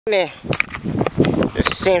It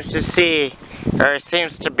seems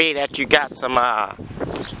to be that you got some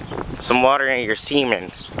water in your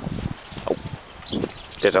semen. Oh,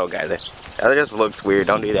 there's old guy there. That just looks weird.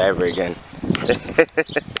 Don't do that ever again.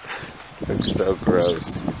 Looks so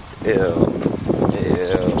gross. Ew.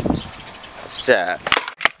 Ew. What's that?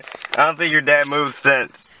 I don't think your dad moved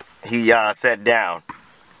since he sat down.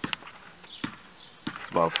 This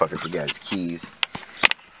motherfucker forgot his keys.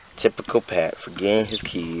 Typical Pat, forgetting his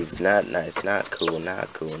keys. Not nice, not cool,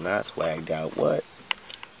 not swagged out. What?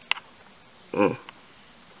 Yeah,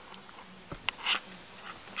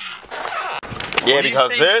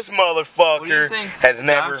 because this motherfucker has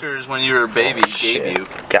never. Doctors, when you were a baby, gave you.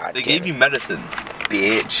 God, they gave you medicine.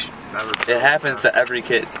 Bitch. It happens to every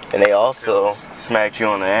kid. And they also smacked you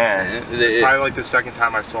on the ass. It's probably like the second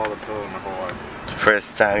time I swallowed a pill in my whole life.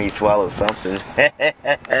 First time he swallowed something. I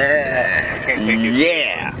can't take it.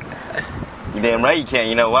 Yeah. You damn right you can't.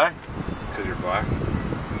 You know why? Because you're black.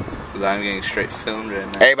 Because I'm getting straight filmed right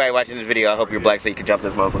now. Everybody watching this video, I hope you're black so you can jump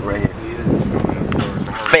this motherfucker right here.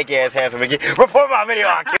 Fake ass handsome again. Report my video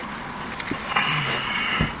on camera.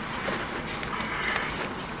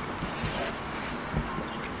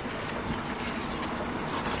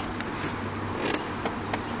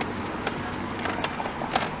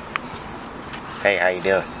 Hey, how you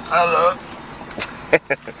doing? Hello.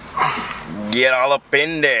 Get all up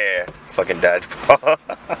in there. Fucking dodgeball.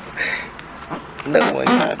 No one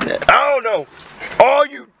got that. Oh no! Oh,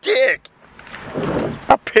 you dick!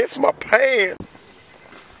 I pissed my pants.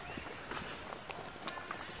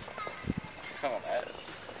 Come on, man.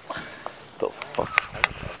 The fuck?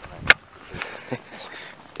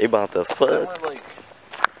 They about to fuck. Like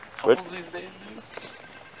couples these days, dude?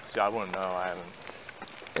 See, I wouldn't know. I haven't.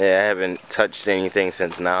 Yeah, I haven't touched anything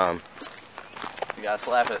since Nam. You gotta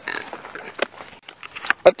slap it.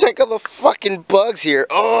 I take all the fucking bugs here.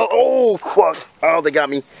 Oh, fuck. Oh, they got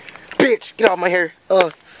me. Bitch, get off my hair.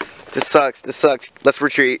 This sucks. This sucks. Let's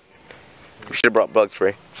retreat. We should have brought bug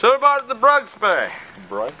spray. So about the bug spray.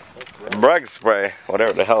 Bug spray.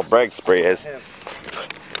 Whatever the hell bug spray is.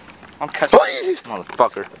 I'm catching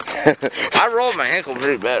motherfucker. I rolled my ankle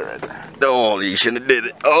pretty bad right there. Oh, you shouldn't have did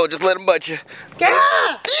it. Oh, just let him butt you.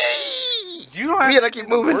 Yeah. You don't have to keep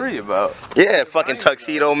moving. Worry about. Yeah, fucking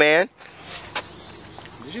tuxedo man.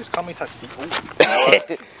 Did you just call me tuxedo?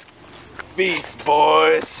 Beast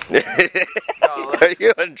boys. Are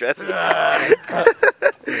you undressing?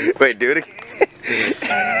 Wait, do it again.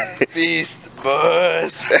 Beast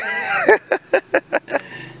boys.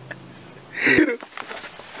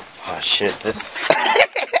 Oh shit, this.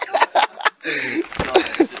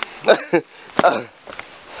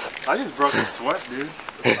 I just broke a sweat, dude.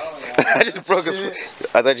 I just broke a sweat.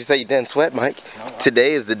 I thought you said you didn't sweat, Mike.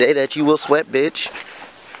 Today is the day that you will sweat, bitch.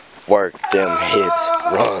 Work them hips.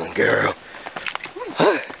 Run, girl.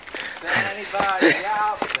 Anybody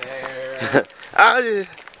out there?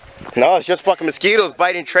 No, it's just fucking mosquitoes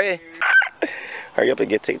biting Trey. Hurry up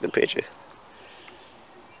and take the picture.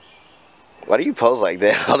 Why do you pose like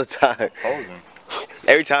that all the time? Posing.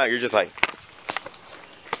 Every time you're just like,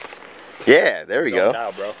 yeah, there we go.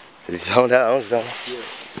 Out, bro. He's zoned out.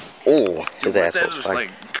 Oh, his ass was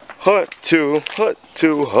like, hut two, 3,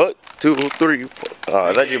 4. Oh,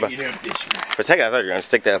 I thought you about. For a second, I thought you were gonna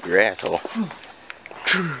stick that up your asshole.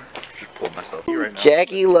 Just pulled myself right now.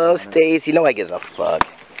 Jackie loves Stacy. No one gives a fuck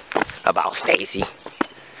about Stacy.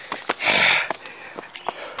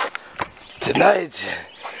 Tonight,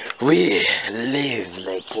 we live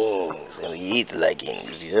like kings and we eat like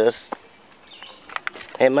kings, yes?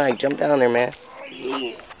 Hey, Mike, jump down there, man.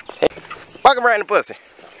 Hey, fuck him right in the pussy.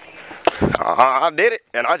 I did it,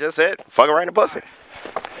 and I just said, fuck him right in the pussy.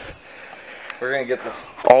 We're gonna get this.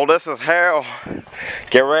 Oh, this is hell.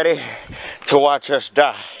 Get ready to watch us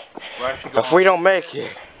die. If we don't make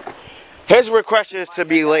it, his request is to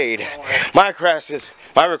be laid. My request is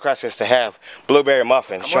to have blueberry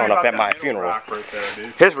muffins showing up at my funeral. Right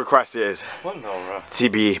there, His request is to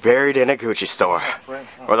be buried in a Gucci store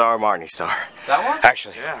or the Armani store. That one?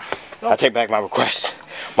 Actually, Yeah. I take back my request.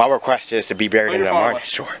 My request is to be buried in an Armani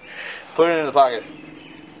store. Put it in the pocket.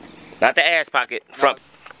 Not the ass pocket. Front.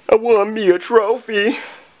 I won me a trophy.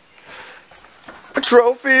 A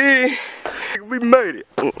trophy. We made it.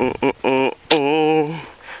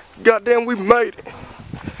 Goddamn, we made it.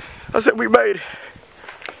 I said we made it.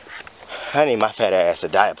 I need my fat ass a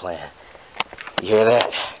diet plan. You hear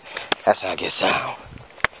that? That's how I get sound.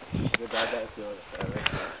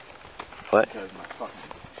 What?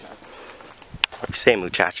 You say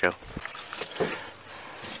muchacho.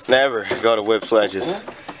 Never go to whip sledges.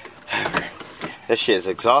 Ever. That shit is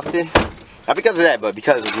exhausting. Not because of that, but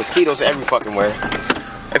because of mosquitoes every fucking where.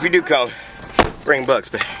 If you do come, bring bug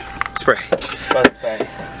spray. Spray. Bug spray.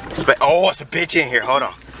 Spray. Oh, it's a bitch in here. Hold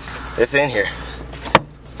on. It's in here.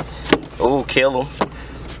 Oh, kill him.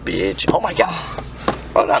 Bitch. Oh my god.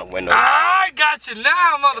 Roll down the window. I got you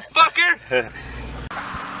now, motherfucker.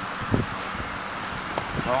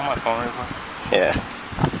 Oh, my phone is on. Yeah.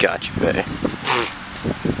 Got you, buddy.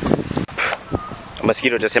 A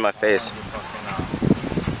mosquito just hit my face.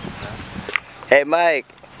 Hey, Mike.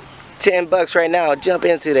 $10 right now. Jump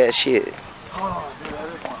into that shit.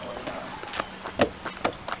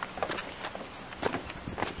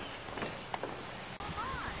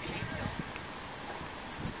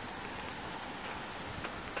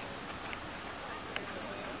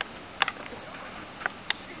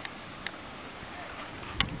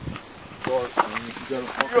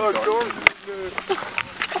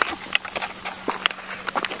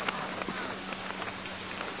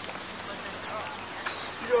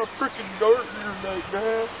 You got freaking dirt in your neck,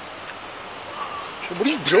 man. What are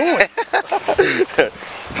you doing?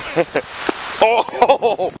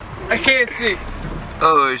 Oh! I can't see.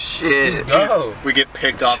 Oh shit! Go. We get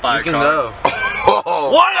picked off by a car. Go.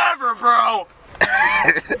 Oh. Whatever, bro.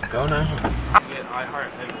 Go now.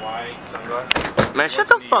 Man, shut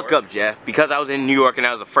the fuck up, Jeff. Because I was in New York and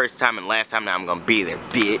that was the first time and last time that I'm gonna be there,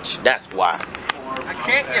 bitch. That's why. I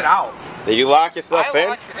can't get out. Did you lock yourself in?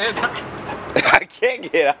 Locked in. I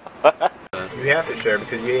can't get out. You have to share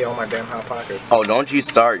because you ate all my damn Hot Pockets. Oh, don't you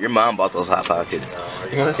start. Your mom bought those Hot Pockets.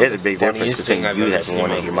 There's a big difference between you having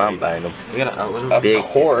one and your mom buying them. Of Big.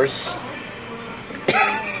 course.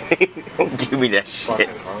 Don't give me that shit.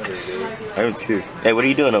 Fucking hungry, dude. I am too. Hey, what are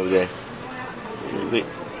you doing over there?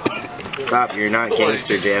 Stop, you're not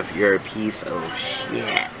gangster, Jeff. You're a piece of shit.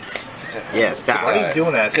 Yeah, stop. Why are you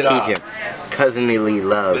doing that? Teach him. Cousinly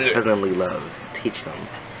love. Cousinly love. Teach him.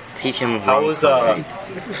 Teach him. How was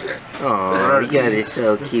Aw, you guys are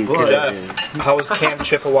so cute, cousins. How was Camp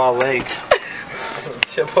Chippewa Lake?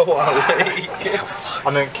 Chippewa Lake.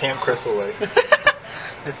 I meant Camp Crystal Lake.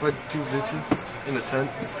 They put 2 bitches in a tent.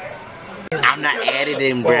 I'm not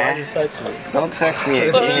editing, bruh. Don't touch me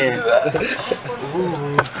again.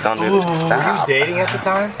 Don't do it. Were you Stop. dating at the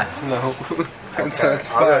time? No. That's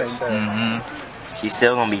fine. She's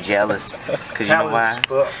still gonna be jealous. Cause you know why?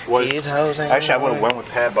 These hoes ain't Actually, I would have went with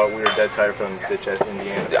Pat, but we were dead tired from bitch ass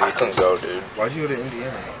Indiana. Yeah, I couldn't go, dude. Why'd you go to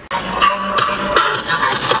Indiana?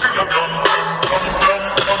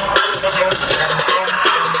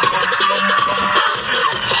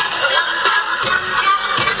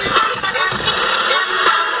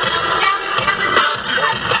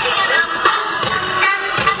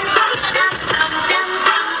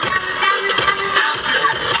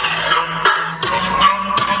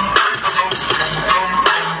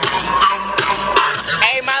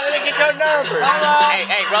 Hey,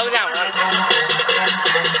 hey, roll it down.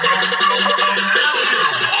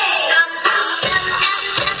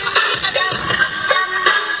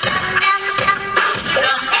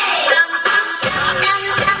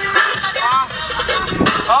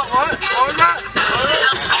 Oh, what? What was that?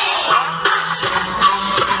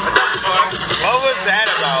 What was that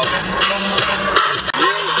about?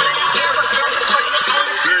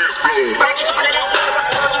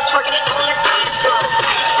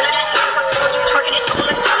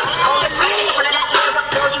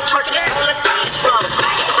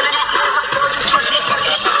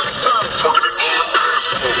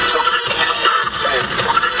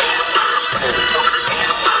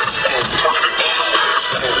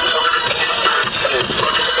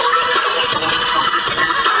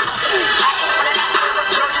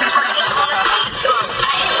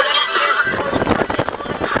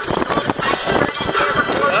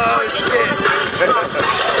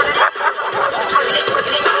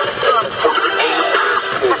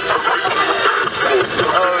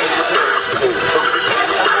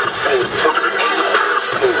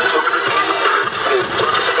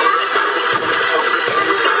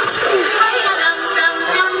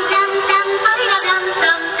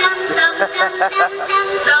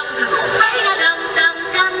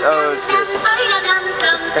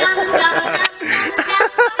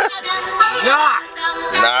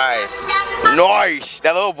 Nice. Nice.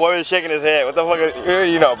 That little boy was shaking his head. What the fuck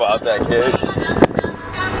you know about that, kid?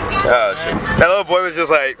 Oh shit. That little boy was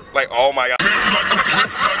just like oh my god.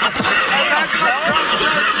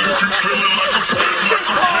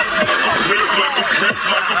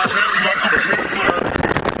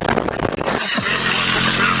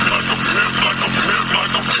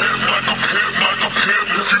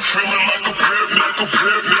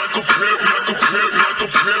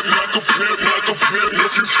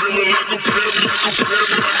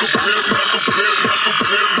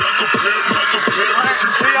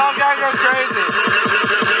 y'all gotta go crazy.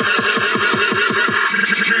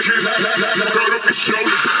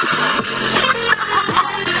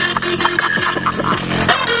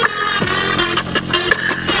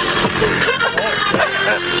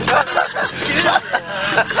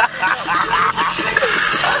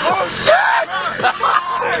 Oh shit!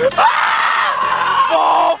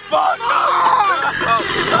 Oh fuck!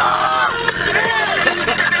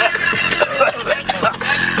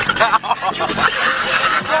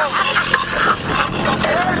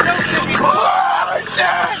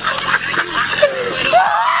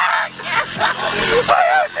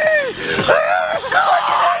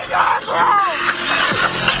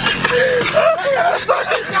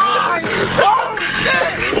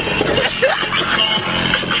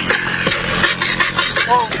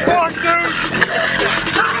 Oh, fuck, dude!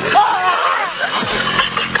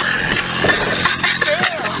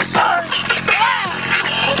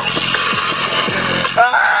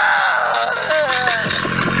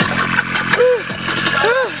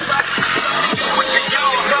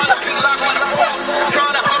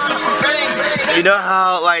 You know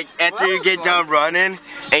how, like, after you get done running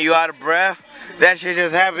and you out of breath? That shit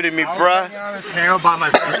just happened to me, bruh. On his hair by my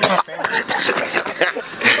fucking face.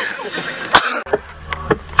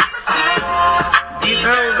 These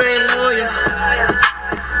hoes ain't loyal.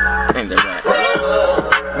 Ain't that right?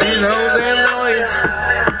 These hoes ain't loyal.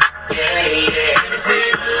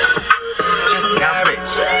 Now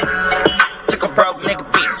bitch. Took a broke nigga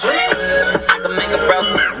bitch. I can make a broke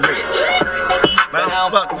nigga rich. But I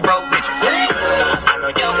don't fuck with broke bitches. I know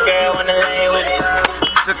your girl wanna lay with me.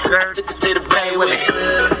 Took her to the bay with me.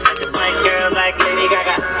 The white girl like Lady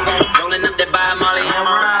Gaga. Rolling up that by Molly, I'm a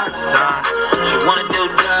rock star. She wanna do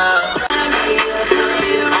drugs.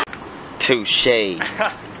 Touche.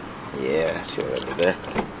 Yeah, see what I did there.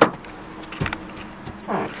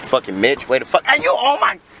 Fucking Mitch, wait the fuck. Hey, you on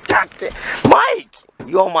my goddamn Mike!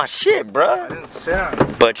 You on my shit, bruh. I didn't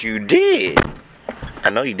sound. But you did. I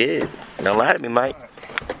know you did. Don't lie to me, Mike.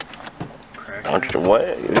 Don't you,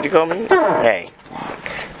 what? What did you call me? Hey.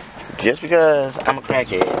 Just because I'm a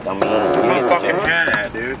crackhead, don't mean I'm a fucking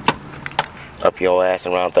head, dude. up your ass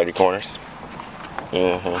around 30 corners.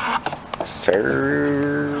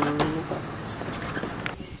 Sir.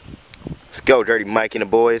 Let's go, Dirty Mike and the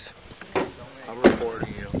boys. I'm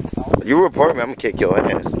reporting you. You report me, I'm gonna kick your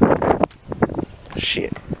ass.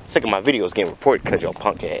 Shit. Sick of my videos getting reported because your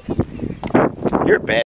punk ass. You're bad.